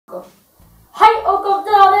Hei og velkommen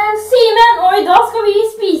til Danielsimen, og i dag skal vi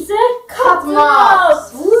spise kattemat!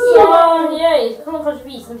 Kan man kanskje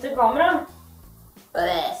vise den til kamera?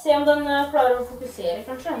 Se om den klarer å fokusere,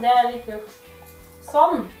 kanskje. Det er litt kult.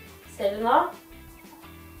 Sånn. Ser du den da?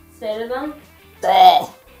 Ser du den?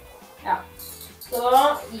 Ja. Så da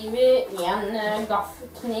gir vi en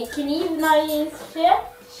skje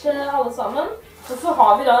til alle sammen. Og så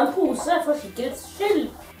har vi da en pose for sikkerhets skyld.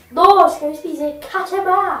 Da skal vi spise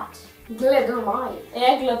kattemat. Gleder meg.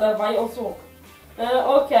 Jeg gleder meg også.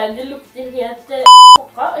 Ok, det lukter helt jævlig.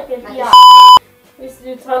 Hvis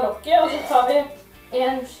du tar lokket, og så tar vi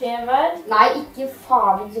en skje hver. Nei, ikke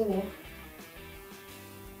faen så mye.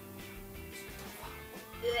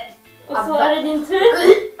 Og så er det din tur.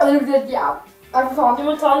 Det lukter helt jævlig. Du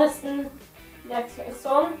må ta nesten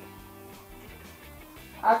sånn.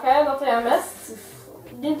 Ok, da tar jeg mest.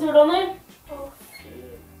 Din tur, Daniel.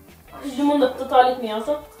 Du må nødt til å ta litt mye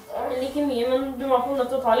også. Eller ikke mye, men du må få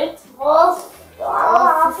nødt til å ta litt.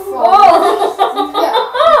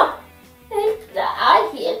 Det er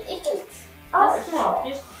helt ekkelt. Det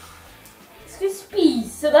smaker. Skal vi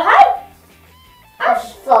spise det her? Æsj,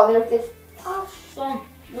 faen det lukter. Sånn.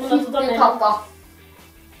 Du må nødt til å ta mer. Katta.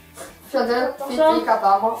 Skjønner du? Fitt i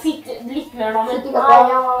katta. Litt mer, Daniel. Fitt i katta.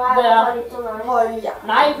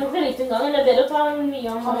 Nei, du kan ikke litt en gang. Det er bedre å ta mye om det.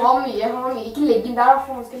 Han har mye. Ikke legg den der, da.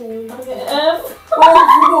 For han skal legge den der.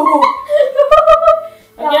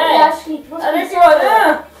 Ok, er dere klare?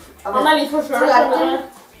 Han er litt for selv. Ja,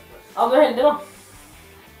 du er heldig da.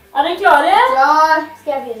 Er dere klare? Klar.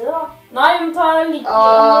 Skal jeg begynne da? Nei, vi må ta litt.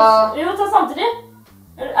 Vi må ta samtidig.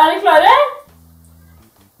 Er dere klare?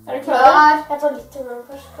 Er dere klare? Klar. Jeg tar litt til meg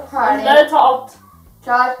først. Ferdig. Dere tar alt.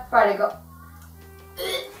 Klar. Ferdig, gå.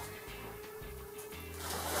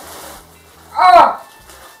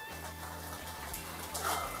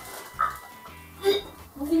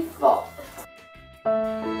 Fy faen.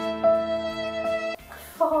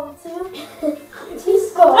 Faen, Simon.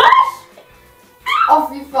 T-skjorte.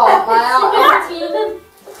 Fy faen, nei, ja. Jeg tviler den.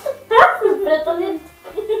 Fotbrettet ditt.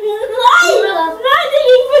 Nei, det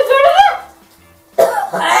ligger på gulvet.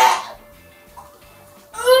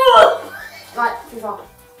 Nei, fy faen.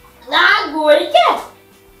 Nei, det går ikke.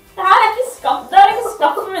 Det her er ikke skapt. Det her er ikke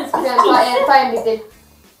skapt for mennesker å spise. Ta en litt til.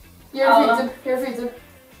 Gjør fytum.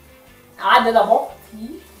 Nei, det der var fy.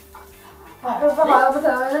 Hvorfor har jeg på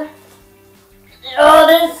tennene? Ja,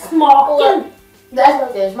 det er smaken. Det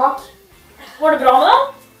er smak. Var det bra med det?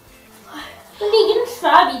 Det ligger en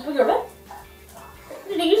svær bit på gulvet.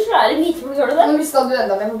 Det ligger svære biter på gulvet. Nå mistet du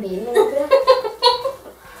enda mer på bilen.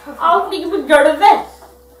 Alt ligger på gulvet.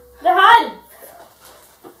 Det her.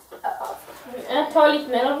 Jeg tar litt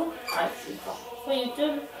mer av den. Nei, fy faen. På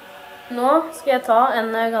YouTube. Nå skal jeg ta en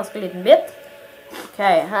ganske liten bit. Ok,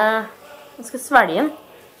 jeg skal svelge den.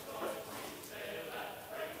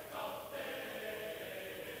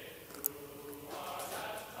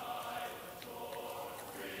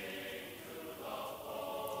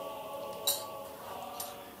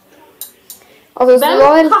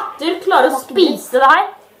 Hvem katter klarer å spise det her?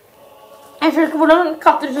 Jeg skjønner ikke hvordan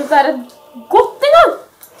katter synes det er godt engang.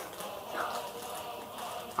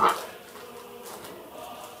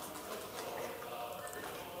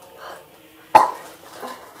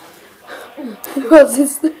 Hva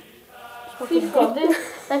synes du? Fy fader.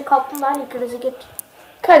 Den katten der liker det sikkert.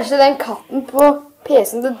 Kanskje den katten på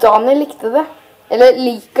PC-en til Daniel likte det. Eller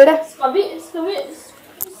liker det. Skal vi spise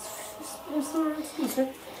den?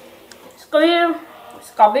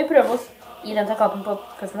 Skal vi prøve å gi den til katten på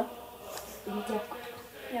kassen? Jeg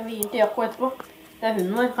vil gi den til Jakko etterpå. Det er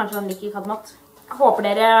hunden vår. Kanskje han liker kattemat. Jeg håper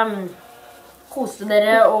dere koste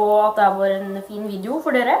dere, og at det var en fin video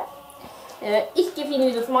for dere. Ikke fin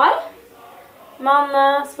video for meg. Men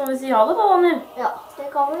skal vi si ha det da, Daniel? Ja, det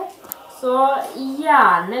kan vi. Så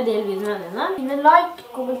gjerne del videoen med dine. Gi en like,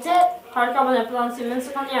 kommenter. Har du ikke abonnert på Danielsimen, så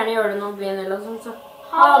kan du gjerne gjøre det nå.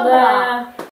 Ha det!